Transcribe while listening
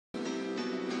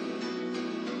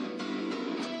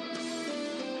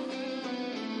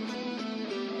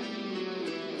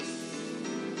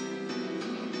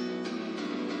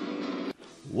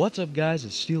What's up, guys?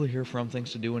 It's Steeler here from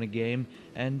Things to Do in a Game,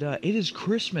 and it is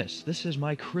Christmas. This is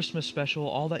my Christmas special,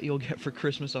 all that you'll get for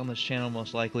Christmas on this channel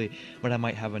most likely, but I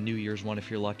might have a New Year's one if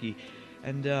you're lucky.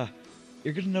 And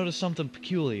you're going to notice something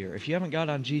peculiar. If you haven't got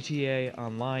on GTA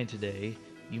Online today,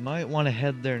 you might want to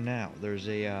head there now. There's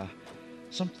a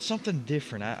something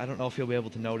different. I don't know if you'll be able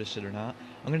to notice it or not.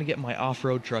 I'm going to get my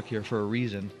off-road truck here for a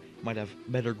reason. Might have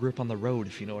better grip on the road,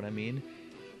 if you know what I mean.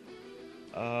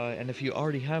 And if you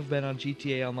already have been on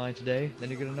GTA Online today, then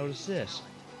you're going to notice this.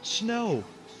 Snow!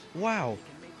 Wow!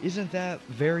 Isn't that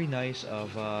very nice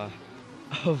of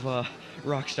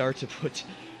Rockstar to put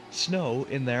snow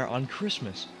in there on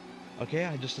Christmas? Okay,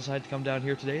 I just decided to come down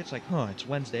here today. It's like, it's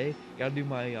Wednesday. Gotta do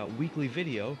my weekly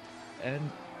video. And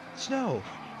snow!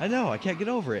 I know, I can't get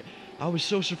over it. I was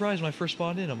so surprised when I first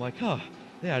spawned in. I'm like, yeah,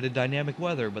 I did dynamic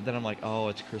weather. But then I'm like, oh,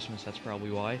 it's Christmas. That's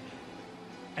probably why.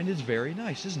 And it's very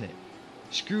nice, isn't it?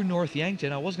 Screw North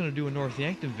Yankton. I was going to do a North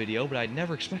Yankton video, but I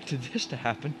never expected this to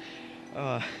happen.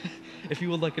 If you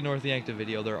would like a North Yankton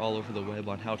video, they're all over the web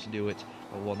on how to do it.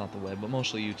 Well, not the web, but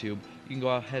mostly YouTube. You can go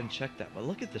ahead and check that. But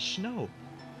look at the snow.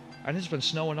 And it's been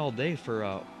snowing all day for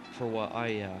what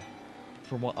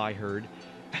from what I heard.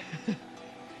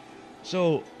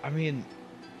 So, I mean,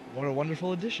 what a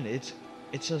wonderful addition.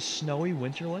 It's a snowy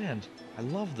winterland. I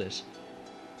love this.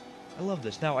 I love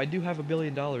this. Now, I do have $1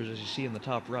 billion, as you see in the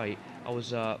top right. I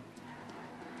was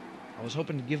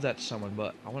hoping to give that to someone,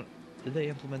 but did they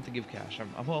implement the give cash?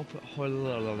 I'm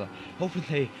hoping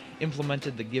they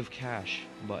implemented the give cash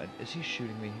button. Is he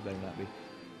shooting me? He better not be.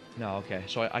 No, okay.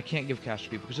 So I can't give cash to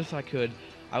people, because if I could,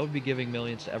 I would be giving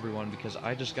millions to everyone, because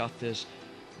I just got this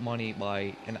money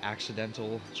by an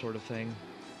accidental sort of thing.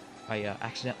 I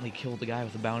accidentally killed the guy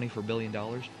with the bounty for $1 billion.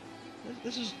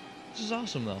 This is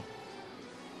awesome, though.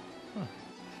 Huh.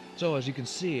 So, as you can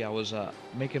see, I was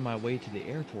making my way to the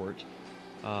airport,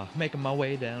 making my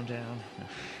way downtown.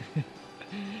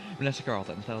 Vanessa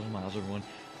Carlton, 1,000 miles, everyone.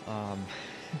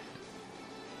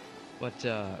 But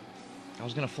I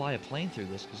was going to fly a plane through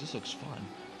this, because this looks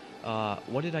fun.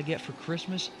 What did I get for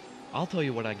Christmas? I'll tell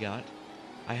you what I got.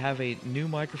 I have a new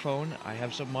microphone. I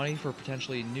have some money for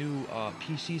potentially new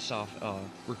PC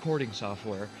recording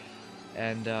software.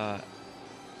 And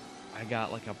I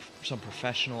got like some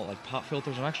professional like pop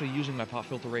filters. I'm actually using my pop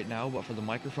filter right now, but for the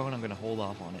microphone, I'm going to hold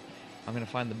off on it. I'm going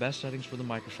to find the best settings for the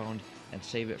microphone and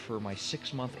save it for my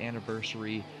 6-month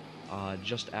anniversary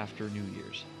just after New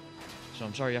Year's. So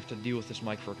I'm sorry you have to deal with this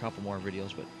mic for a couple more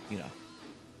videos, but, you know,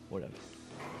 whatever.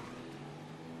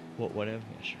 Whatever?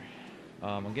 Yeah, sure.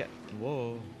 I'm getting...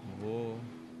 Whoa.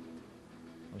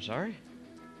 I'm sorry?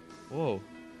 Whoa.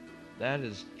 That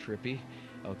is trippy.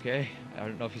 Okay, I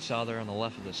don't know if you saw there on the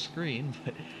left of the screen,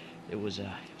 but it was a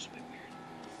bit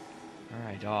weird.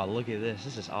 Alright, oh, look at this.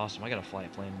 This is awesome. I gotta fly a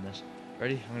plane in this.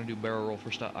 Ready? I'm gonna do barrel roll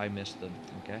first. I missed them,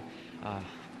 okay?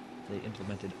 They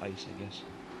implemented ice, I guess.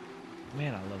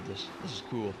 Man, I love this. This is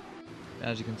cool.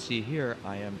 As you can see here,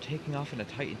 I am taking off in a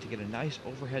Titan to get a nice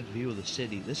overhead view of the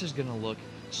city. This is gonna look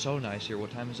so nice here. What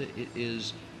time is it? It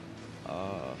is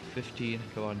 15.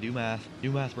 Come on, do math. Do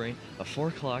math, brain. 4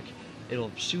 o'clock.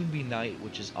 It'll soon be night,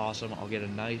 which is awesome. I'll get a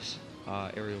nice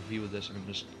aerial view of this. I'm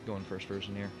just going first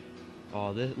person here.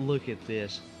 Oh, look at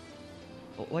this.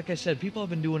 Like I said, people have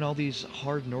been doing all these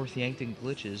hard North Yankton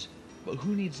glitches, but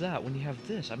who needs that when you have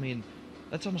this? I mean,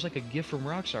 that's almost like a gift from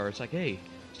Rockstar. It's like, hey,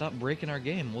 stop breaking our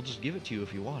game. We'll just give it to you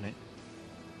if you want it.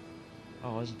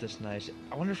 Oh, isn't this nice?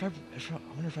 I wonder if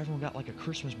everyone got like a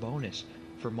Christmas bonus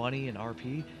for money and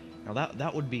RP. Now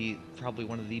that would be probably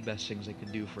one of the best things they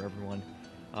could do for everyone.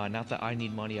 Not that I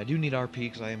need money. I do need RP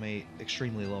because I am a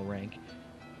extremely low rank.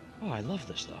 Oh, I love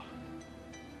this though.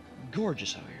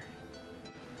 Gorgeous out here.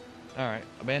 Alright,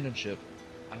 abandoned ship.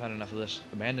 I've had enough of this.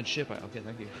 Abandoned ship? Okay,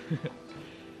 thank you.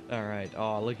 Alright,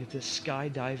 oh, look at this.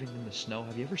 Skydiving in the snow.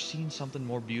 Have you ever seen something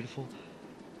more beautiful?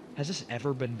 Has this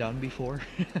ever been done before?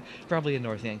 Probably in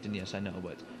North Yankton, yes, I know,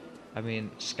 but... I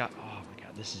mean, oh my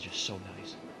god, this is just so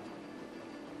nice.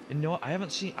 And no, I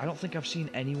don't think I've seen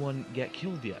anyone get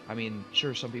killed yet. I mean,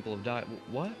 sure, some people have died.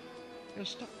 What? I gotta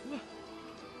stop. What?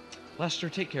 Lester,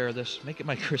 take care of this. Make it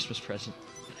my Christmas present.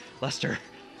 Lester.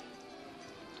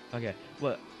 Okay,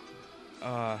 but,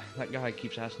 that guy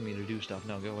keeps asking me to do stuff.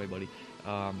 No, go away, buddy.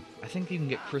 I think you can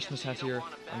get Christmas hats here.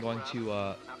 I'm going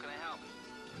to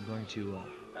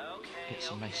get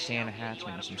some nice Santa hats,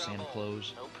 maybe some Santa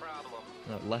clothes.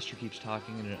 Lester keeps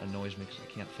talking and it annoys me because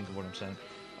I can't think of what I'm saying.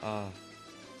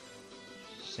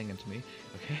 Singing to me.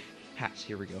 Okay, hats,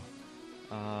 here we go.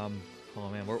 Oh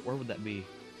man, where would that be?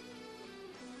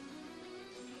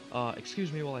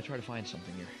 Excuse me while I try to find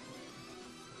something here.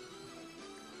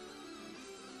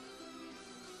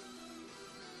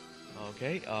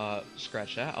 Okay,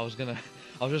 scratch that. I was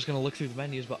just gonna look through the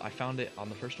menus, but I found it on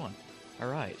the first one.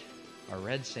 Alright, a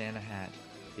red Santa hat.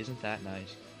 Isn't that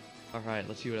nice? Alright,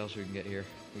 let's see what else we can get here.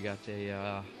 We got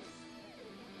a,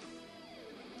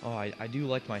 oh, I do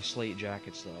like my slate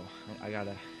jackets, though. I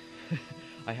gotta...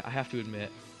 I have to admit,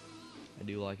 I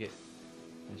do like it.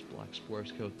 Nice black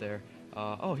sports coat there.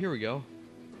 Oh, here we go.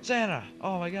 Santa!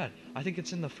 Oh my god. I think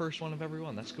it's in the first one of every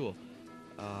one. That's cool.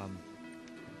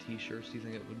 T-shirts, do you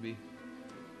think it would be?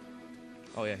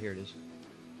 Oh yeah, here it is.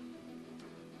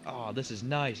 Oh, this is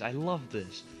nice. I love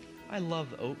this. I love...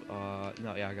 Oh,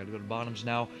 no, yeah, I gotta go to bottoms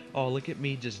now. Oh, look at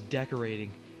me just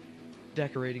decorating.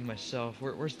 Decorating myself.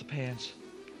 Where's the pants?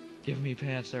 Give me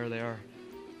pants. There they are.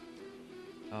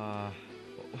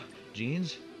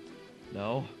 Jeans?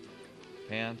 No.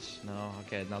 Pants? No.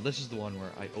 Okay, now this is the one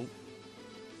where I... Oh.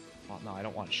 Oh, no, I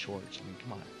don't want shorts. I mean,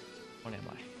 come on. What am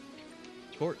I?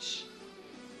 Sports?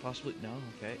 Possibly? No.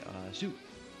 Okay. Suit?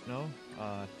 No.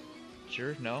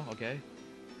 Sure? No. Okay.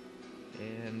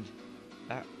 And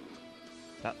that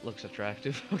looks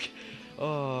attractive. Okay.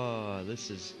 Oh, this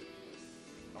is...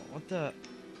 Oh, what the...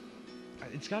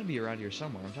 It's got to be around here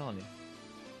somewhere, I'm telling you.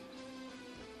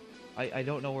 I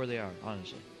don't know where they are,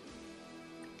 honestly.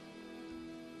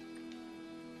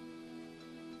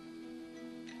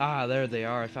 Ah, there they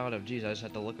are. I found them. Jeez, I just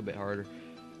had to look a bit harder.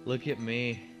 Look at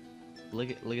me. Look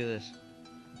at this.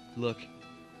 Look.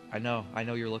 I know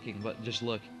you're looking, but just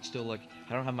look. Still look.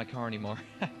 I don't have my car anymore.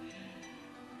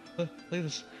 Look at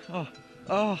this. Oh,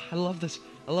 I love this.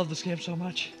 I love this game so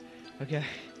much. Okay.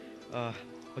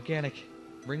 Mechanic,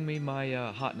 bring me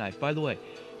my hot knife. By the way,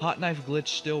 hot knife glitch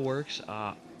still works.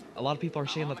 A lot of people are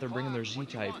saying that they're bringing their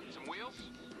Z-type.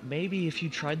 Maybe if you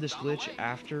tried this glitch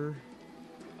after,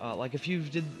 like if you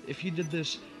did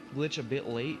this glitch a bit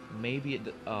late, maybe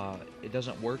it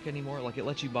doesn't work anymore. Like it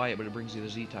lets you buy it, but it brings you the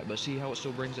Z-type. But see how it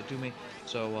still brings it to me?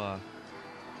 So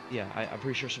yeah, I'm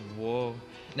pretty sure some... Whoa.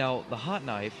 Now, the hot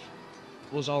knife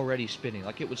was already spinning.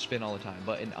 Like, it would spin all the time.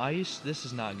 But in ice, this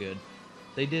is not good.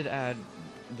 They did add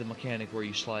the mechanic where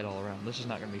you slide all around. This is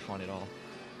not going to be fun at all.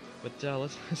 But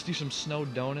let's do some snow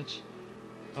donuts.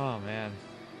 Oh, man.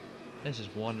 This is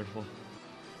wonderful.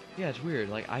 Yeah, it's weird.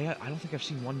 Like, I don't think I've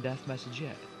seen one death message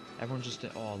yet. Everyone's just...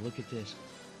 Oh, look at this.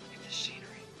 Look at this scenery.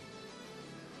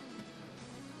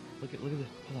 Look at this.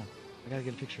 Hold on. I gotta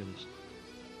get a picture of this.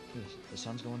 Look at this. The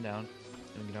sun's going down.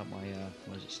 I'm gonna get out my,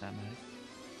 what is it, Snapmatic?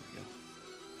 There we go.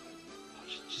 Oh,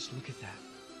 just look at that.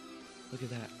 Look at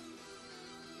that.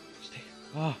 Stay.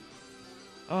 Oh.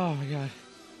 Oh my god.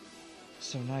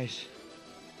 So nice.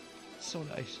 So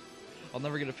nice. I'll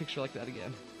never get a picture like that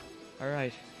again.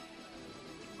 Alright.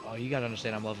 Oh, you gotta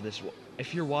understand I'm loving this.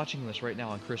 If you're watching this right now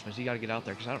on Christmas, you gotta get out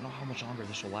there, because I don't know how much longer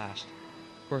this will last.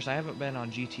 Of course, I haven't been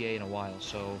on GTA in a while,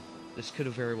 so this could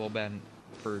have very well been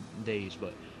for days,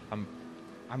 but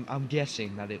I'm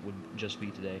guessing that it would just be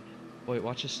today. Wait,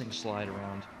 watch this thing slide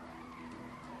around.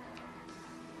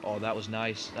 Oh, that was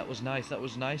nice. That was nice. That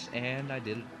was nice, and I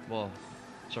did it. Well,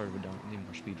 sorry, we don't need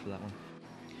more speed for that one.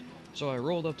 So I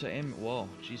rolled up to whoa,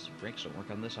 jeez, the brakes don't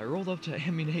work on this. I rolled up to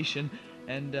ammunition,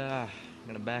 and I'm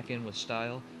gonna back in with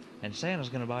style, and Santa's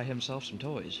gonna buy himself some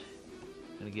toys.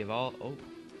 Gonna give all... Oh,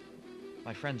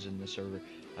 my friend's in the server.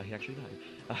 He actually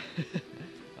died.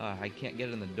 I can't get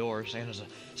in the door. Santa's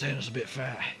a bit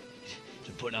fat. He's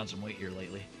been putting on some weight here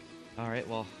lately. Alright,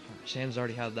 well, Santa's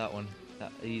already had that one.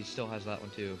 He still has that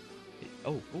one too.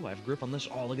 Oh, I have grip on this.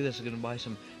 Oh, look at this. I'm gonna buy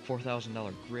some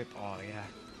 $4,000 grip. Oh, yeah.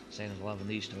 Santa's loving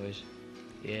these toys.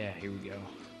 Yeah, here we go.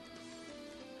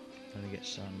 I'm gonna get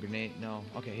some grenade. No.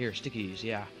 Okay, here, stickies.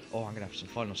 Yeah. Oh, I'm gonna have some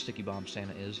fun with sticky bombs.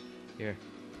 Santa is. Here.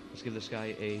 Let's give this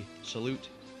guy a salute.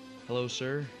 Hello,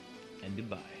 sir. And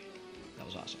goodbye. That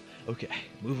was awesome. Okay,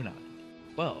 moving on.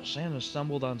 Well, Santa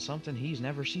stumbled on something he's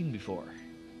never seen before.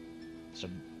 It's a,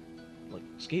 like,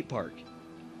 skate park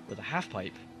with a half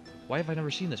pipe. Why have I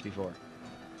never seen this before?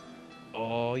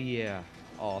 Oh, yeah.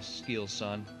 Oh, skills,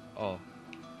 son. Oh.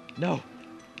 No!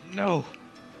 No!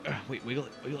 Wait, wiggle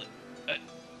it, wiggle it.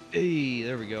 Hey,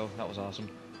 there we go. That was awesome.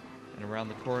 And around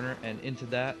the corner and into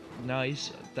that.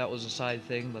 Nice. That was a side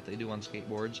thing that they do on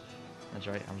skateboards. That's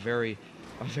right. I'm very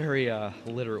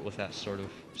literate with that sort of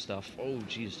stuff. Oh,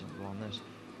 jeez, don't go on this.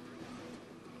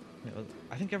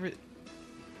 I think every...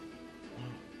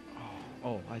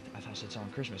 Oh, I thought it said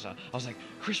something Christmas. I was like,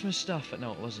 Christmas stuff, but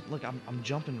no, it wasn't. Look, I'm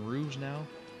jumping roofs now.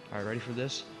 Alright, ready for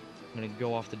this? I'm gonna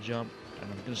go off the jump, and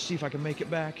I'm gonna see if I can make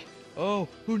it back. Oh,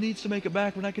 who needs to make it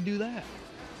back when I can do that?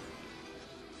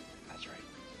 That's right.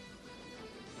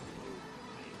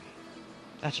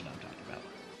 That's what I'm talking about.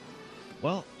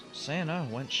 Well, Santa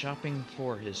went shopping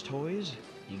for his toys.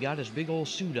 He got his big old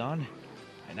suit on,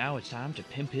 And now it's time to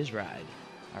pimp his ride.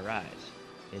 Alright.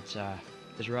 It's,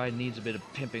 this ride needs a bit of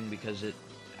pimping because it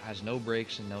has no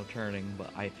brakes and no turning, but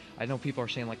I know people are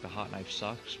saying, like, the hot knife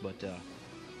sucks, but,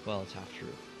 well, it's half true.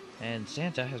 And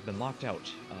Santa has been locked out.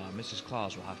 Mrs.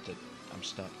 Claus will have to... I'm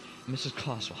stuck. Mrs.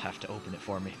 Claus will have to open it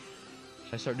for me.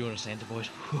 Should I start doing a Santa voice?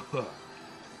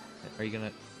 Are you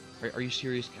gonna... Are you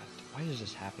serious? God, why does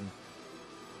this happen?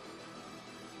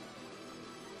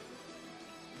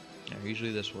 Yeah,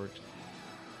 usually this works.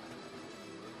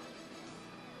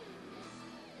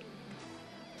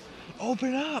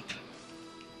 Open up!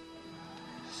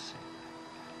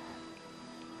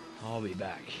 I'll be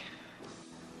back.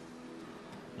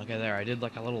 Okay, there, I did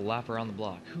like a little lap around the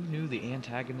block. Who knew the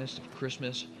antagonist of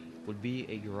Christmas would be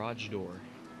a garage door?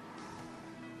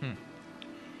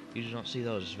 Usually don't see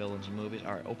those as villains in movies.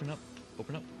 Alright, open up.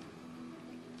 Open up.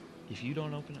 If you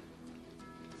don't open up...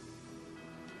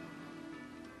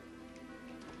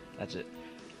 That's it.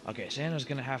 Okay, Santa's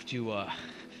gonna have to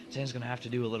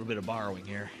do a little bit of borrowing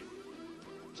here.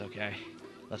 It's okay.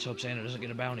 Let's hope Santa doesn't get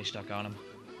a bounty stuck on him.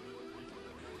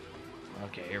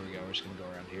 Okay, here we go. We're just gonna go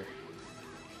around here.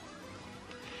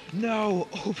 No!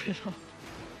 Open up!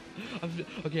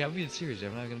 Okay, I'm being serious.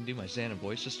 I'm not gonna do my Santa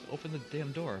voice. Just open the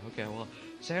damn door. Okay, well,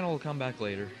 Santa will come back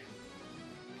later.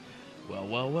 Well,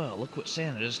 well, well. Look what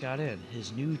Santa just got in.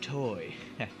 His new toy.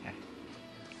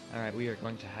 Alright, we are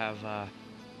going to have,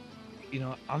 you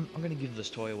know, I'm gonna give this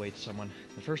toy away to someone.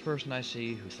 The first person I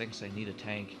see who thinks they need a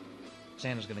tank,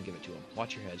 Santa's gonna give it to him.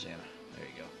 Watch your head, Santa. There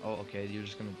you go. Oh, okay, you're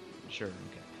just gonna... Sure,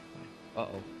 okay.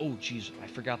 Uh-oh. Oh, jeez, I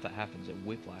forgot that happens. It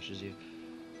whiplashes you.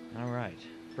 Alright.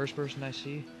 First person I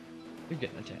see, you're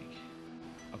getting a tank.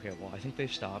 Okay, well, I think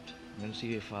they've stopped. I'm gonna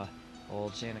see if,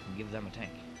 old Santa can give them a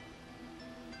tank.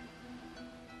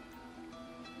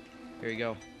 Here you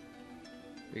go.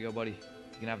 Here you go, buddy.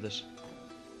 You can have this.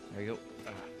 There you go.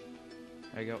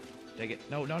 There you go. Take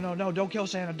it. No, no, no, no. Don't kill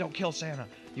Santa. Don't kill Santa.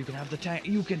 You can have the tank.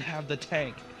 You can have the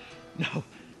tank. No.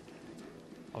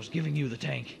 I was giving you the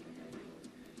tank.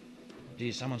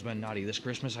 Geez, someone's been naughty this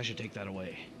Christmas. I should take that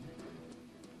away.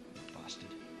 Busted.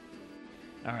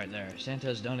 Alright, there.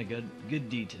 Santa's done a good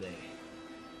deed today.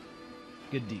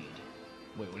 Good deed.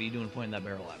 Wait, what are you doing pointing that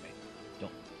barrel at me?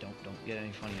 Don't get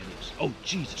any funny ideas. Oh,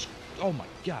 Jesus. Oh, my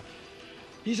God.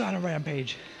 He's on a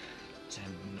rampage. Santa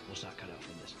was not cut out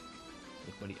for this.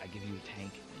 Look, buddy, I give you a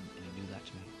tank, and you do that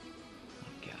to me.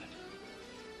 My God.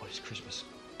 What does Christmas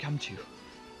come to?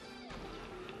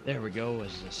 There we go.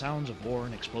 As the sounds of war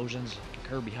and explosions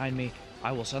occur behind me,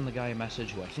 I will send the guy a message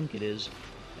who I think it is.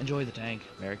 Enjoy the tank.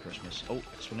 Merry Christmas. Oh,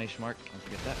 exclamation mark. Don't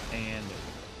forget that. And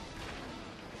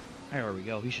there we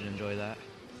go. He should enjoy that.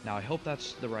 Now, I hope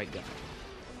that's the right guy.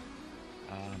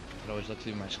 I could always look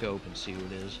through my scope and see who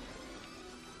it is.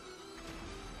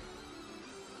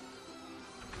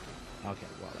 Okay,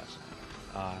 well, that's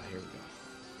not. Here we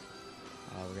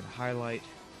go. We're gonna highlight.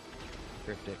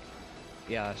 Cryptic.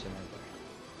 Yeah, that's him right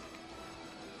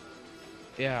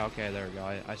there. Yeah, okay, there we go.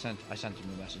 I sent him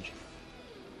a message.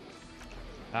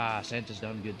 Santa's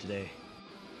done good today.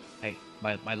 Hey,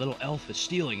 my little elf is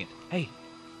stealing it. Hey,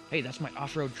 that's my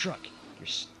off-road truck.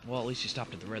 Well, at least you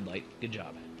stopped at the red light. Good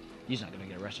job. He's not gonna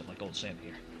get arrested like old Santa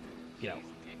here. Get out.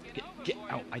 Get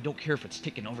out. I don't care if it's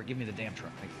ticking over. Give me the damn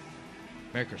truck.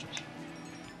 Merry Christmas.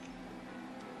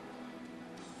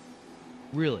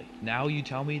 Really? Now you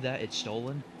tell me that it's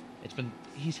stolen?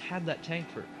 He's had that tank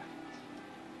for...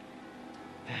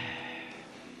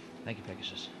 Thank you,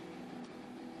 Pegasus.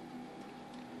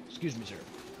 Excuse me, sir.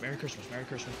 Merry Christmas, Merry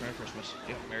Christmas, Merry Christmas.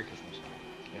 Yeah, Merry Christmas.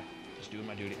 Yeah, just doing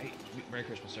my duty. Hey, Merry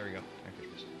Christmas. There we go. Merry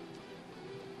Christmas.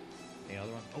 Any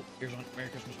other one? Oh, here's one. Merry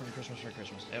Christmas, Merry Christmas, Merry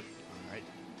Christmas. Yep. All right.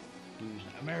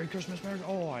 Merry Christmas, Merry...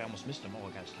 Oh, I almost missed him. Oh,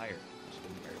 I got tired.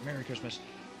 Merry Christmas.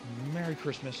 Merry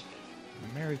Christmas.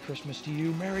 Merry Christmas to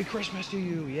you. Merry Christmas to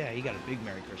you. Yeah, he got a big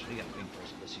Merry Christmas. He got a big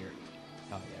present this year.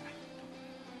 Oh, yeah.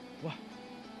 What?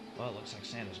 Well, it looks like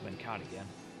Santa's been caught again.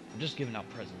 I'm just giving out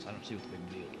presents. I don't see what the big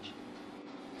deal is.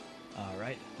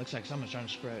 Alright. Looks like someone's trying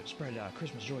to spread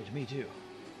Christmas joy to me, too.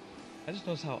 I just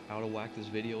noticed how out of whack this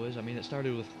video is. I mean, it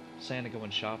started with Santa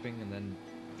going shopping and then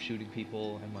shooting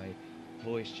people, and my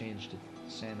voice changed to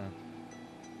Santa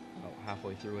about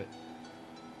halfway through it.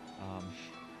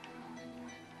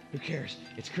 Who cares?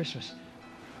 It's Christmas.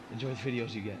 Enjoy the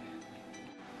videos you get.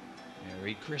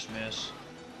 Merry Christmas.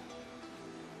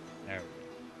 There we go.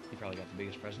 He probably got the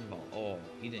biggest present of all. Oh,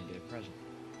 he didn't get a present.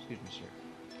 Excuse me, sir.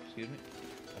 Excuse me?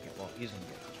 Okay, well, he's gonna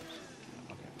get Christmas.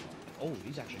 Okay, well, oh,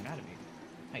 he's actually mad at me.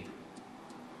 Hey.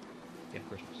 Yeah,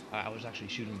 Christmas. I was actually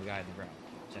shooting the guy in the ground.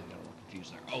 Santa got a little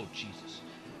confused there. Oh, Jesus.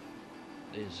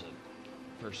 Is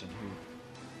a person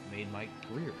who made my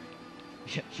career.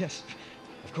 Yeah, yes.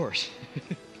 Of course.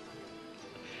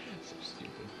 So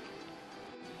stupid.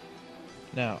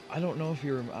 Now, I don't know if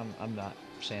you're... I'm not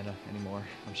Santa anymore.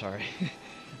 I'm sorry.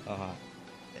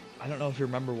 I don't know if you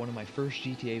remember, one of my first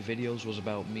GTA videos was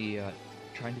about me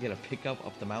trying to get a pickup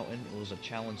up the mountain. It was a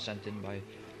challenge sent in by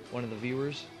one of the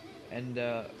viewers. And,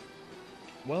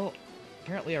 well,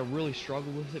 apparently I really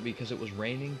struggled with it because it was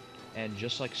raining. And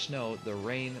just like snow, the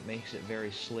rain makes it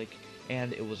very slick.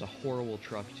 And it was a horrible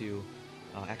truck, too.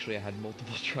 Actually, I had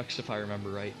multiple trucks, if I remember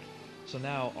right. So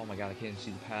now, oh my god, I can't even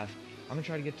see the path. I'm going to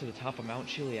try to get to the top of Mount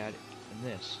Chiliad in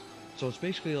this. So it's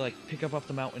basically like pickup up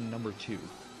the mountain number 2.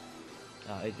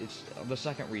 It's the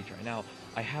second retry. Now,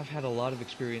 I have had a lot of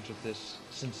experience with this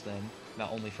since then, not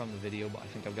only from the video, but I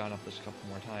think I've gone up this a couple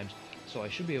more times. So I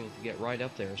should be able to get right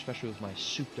up there, especially with my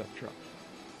souped-up truck.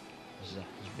 This is a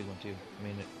big one, too. I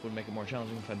mean, it would make it more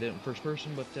challenging if I did it in first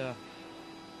person, but I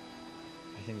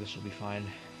think this will be fine.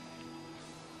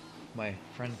 My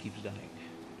friend keeps dying.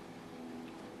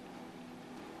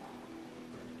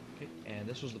 Okay, and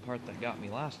this was the part that got me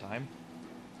last time.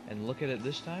 And look at it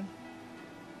this time.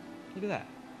 Look at that.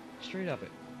 Straight up it.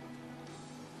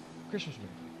 Christmas moon.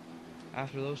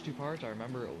 After those 2 parts, I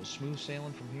remember it was smooth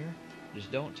sailing from here. Just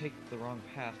don't take the wrong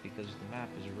path because the map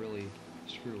is really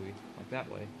screwy. Like that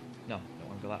way. No, don't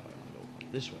want to go that way. I want to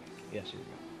go this way. Yes, here we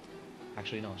go.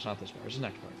 Actually, no, it's not this part. It's the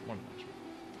next part. One of the next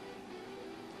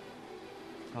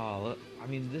part. Oh, look. I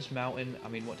mean, this mountain, I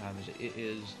mean, what time is it? It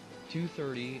is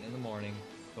 2:30 in the morning,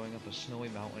 going up a snowy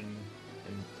mountain,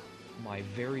 and my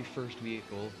very first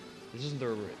vehicle... This isn't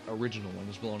the original one.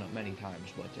 It's blown up many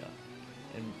times, but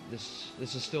and this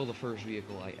is still the first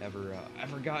vehicle I ever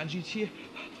got in GTA.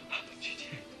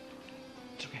 GTA.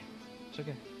 It's okay. It's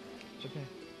okay. It's okay.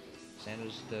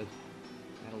 Santa's had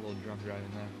a little drunk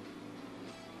driving there.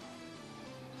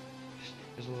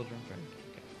 There's a little drunk driving.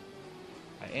 Okay.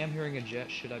 I am hearing a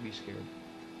jet. Should I be scared?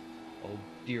 Oh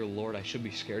dear Lord, I should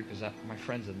be scared because my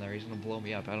friend's in there. He's gonna blow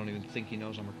me up. I don't even think he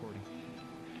knows I'm recording.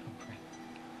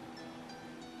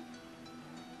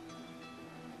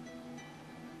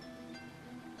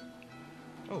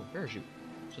 Oh, parachute.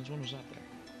 Since when was that there?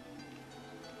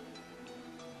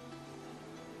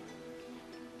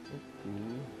 Oh,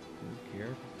 ooh,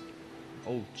 here.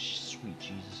 Oh, sweet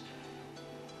Jesus.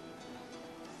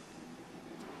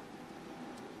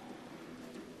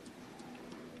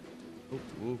 Oh,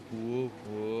 whoa, whoa,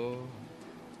 whoa.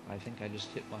 I think I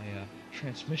just hit my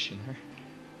transmission. Or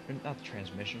not the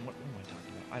transmission. What am I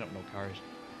talking about? I don't know cars.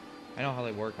 I know how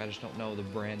they work. I just don't know the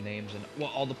brand names and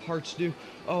what all the parts do.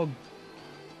 Oh,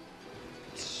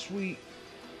 sweet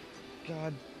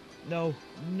God, no,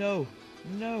 no,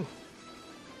 no.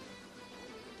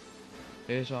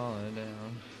 It's falling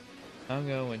down. I'm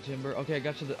going timber. Okay,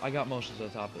 I got most of the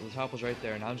top. The top was right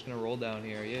there, and I'm just gonna roll down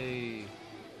here. Yay,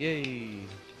 yay,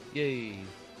 yay,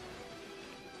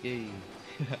 yay.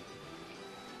 Alright,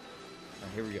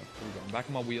 here we go. I'm back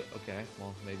on my wheel. Okay,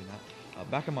 well, maybe not.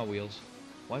 Back on my wheels.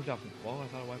 Wiped off. Well, I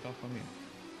thought I wiped off from here.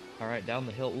 Alright, down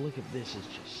the hill. Look at this.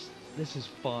 This is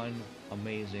fun,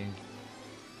 amazing,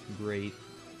 great,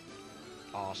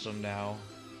 awesome now,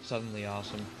 suddenly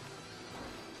awesome.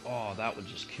 Oh, that would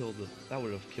just kill that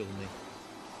would have killed me.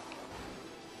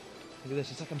 Look at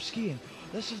this, it's like I'm skiing.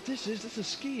 This is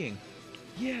skiing.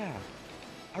 Yeah,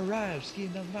 arrived,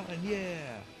 skiing down the mountain,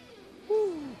 yeah.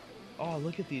 Woo! Oh,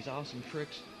 look at these awesome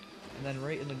tricks. And then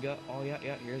right in the gut, oh yeah,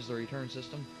 here's the return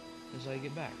system. This is how you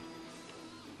get back.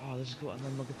 Oh, this is cool, and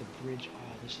then look at the bridge.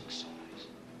 Oh, this looks so nice.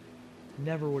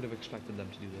 Never would have expected them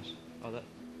to do this. Oh,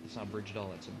 that's not a bridge at all,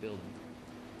 that's a building.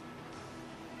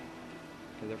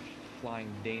 Okay, they're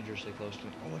flying dangerously close to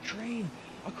me. Oh, a train!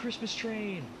 A Christmas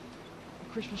train! A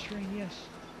Christmas train, yes!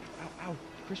 Ow, ow!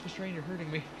 Christmas train, you're hurting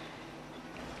me.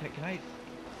 Can I...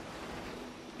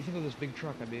 You think with this big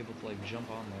truck I'd be able to, like,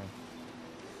 jump on there?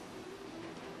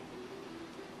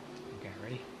 Okay,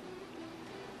 ready?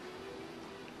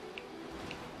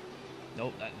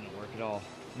 Nope, that didn't work at all.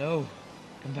 No!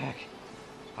 Come back!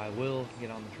 I will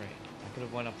get on the train. I could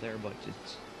have went up there, but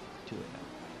it's too late now.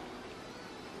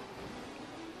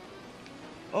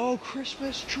 Oh,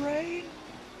 Christmas train!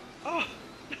 Oh,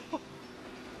 no!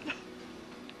 No!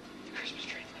 The Christmas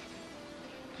train left me.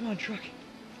 Come on, truck.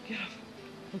 Get off.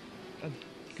 Look, a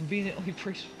conveniently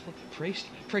priced bridge.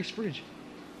 Christmas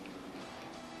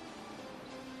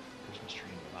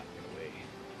train will not get away.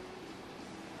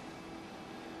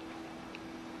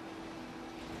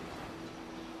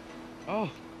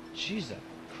 Oh, jeez, that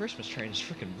Christmas train is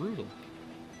freaking brutal.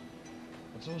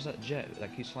 And so is that jet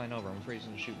that keeps flying over. I'm afraid he's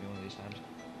going to shoot me one of these times.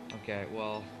 Okay,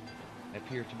 well, I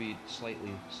appear to be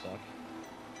slightly stuck.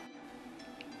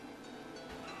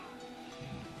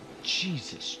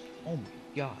 Jesus. Oh my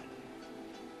god.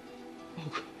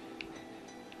 Oh,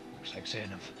 looks like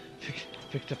Santa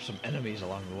picked up some enemies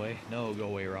along the way. No, go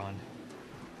away, Ron.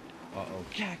 Uh-oh,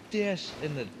 cactus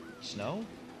in the snow?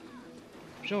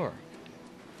 Sure.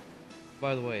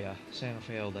 By the way, Santa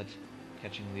failed at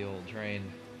catching the old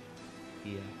train.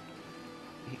 He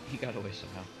got away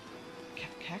somehow.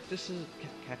 Cactuses?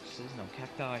 No,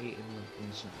 cacti in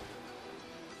the snow.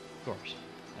 Of course.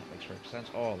 That makes perfect sense.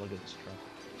 Oh, look at this truck.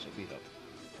 So beat up.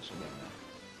 So there now.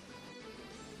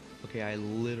 Okay, I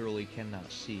literally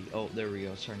cannot see. Oh, there we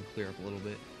go. It's starting to clear up a little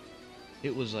bit.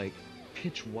 It was like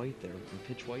pitch white there. And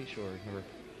pitch white, sure. Never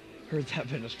heard that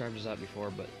been described as that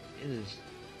before, but it is.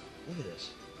 Look at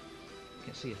this.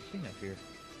 Can't see a thing up here.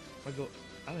 I don't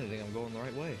think I'm going the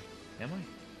right way. Am I?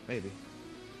 Maybe.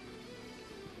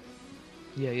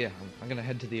 Yeah. I'm gonna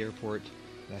head to the airport,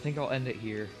 and I think I'll end it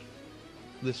here.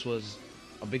 This was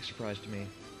a big surprise to me,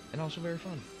 and also very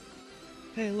fun.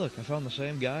 Hey, look! I found the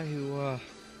same guy who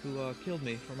killed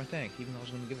me for my tank, even though I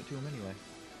was gonna give it to him anyway.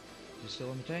 Is he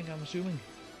still in the tank? I'm assuming.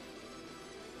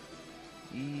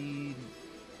 I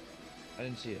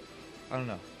didn't see it. I don't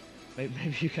know.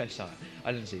 Maybe you guys saw it.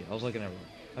 I didn't see it. I was looking everywhere.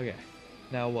 Okay.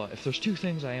 Now, if there's two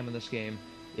things I am in this game,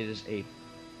 it is a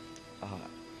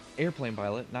airplane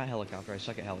pilot, not helicopter. I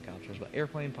suck at helicopters, but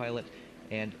airplane pilot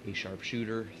and a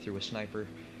sharpshooter through a sniper.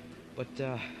 But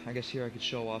I guess here I could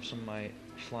show off some of my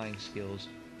flying skills.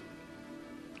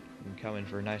 And come in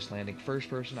for a nice landing. First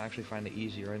person, I actually find it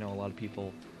easier. I know a lot of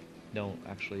people don't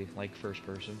actually like first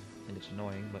person, and it's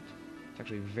annoying, but it's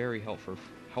actually very helpful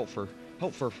for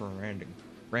landing.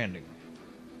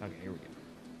 Okay, here we go.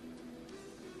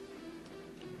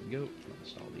 Here we go.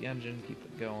 Install the engine. Keep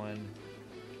it going.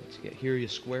 Let's get here. You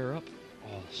square up.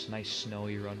 Oh, this nice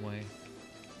snowy runway.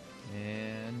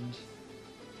 And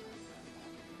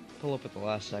pull up at the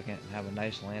last second and have a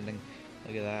nice landing.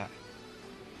 Look at that.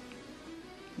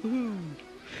 Woohoo!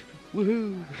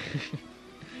 Woohoo!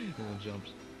 Everyone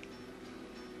jumps.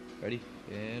 Ready?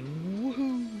 And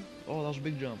woohoo! Oh, that was a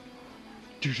big jump.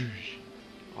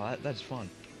 Oh, that's fun.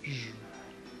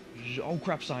 Oh,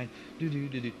 crap sign. They're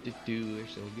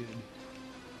so good.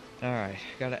 Alright,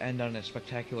 gotta end on a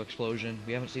spectacular explosion.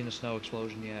 We haven't seen a snow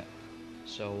explosion yet.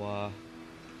 So,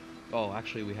 oh,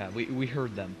 actually we have. We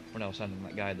heard them when I was sending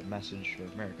that guy the message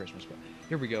of Merry Christmas, but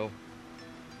here we go.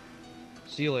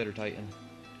 See you later, Titan.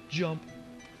 Jump.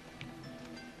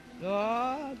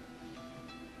 Ah!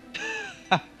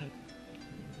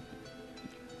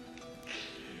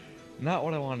 Not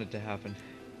what I wanted to happen.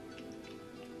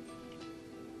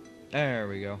 There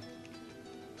we go.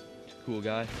 Cool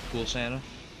guy. Cool Santa.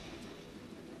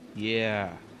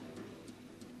 Yeah.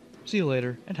 See you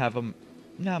later, and have a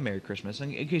Merry Christmas.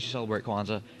 And in case you celebrate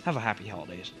Kwanzaa, have a happy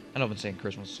holidays. I know I've been saying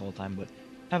Christmas this whole time, but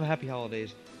have a happy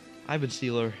holidays. I've been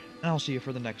Steeler, and I'll see you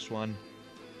for the next one.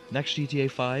 Next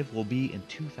GTA 5 will be in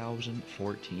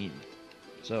 2014.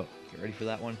 So, get ready for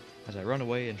that one as I run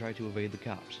away and try to evade the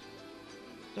cops.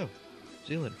 So,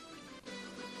 see you later.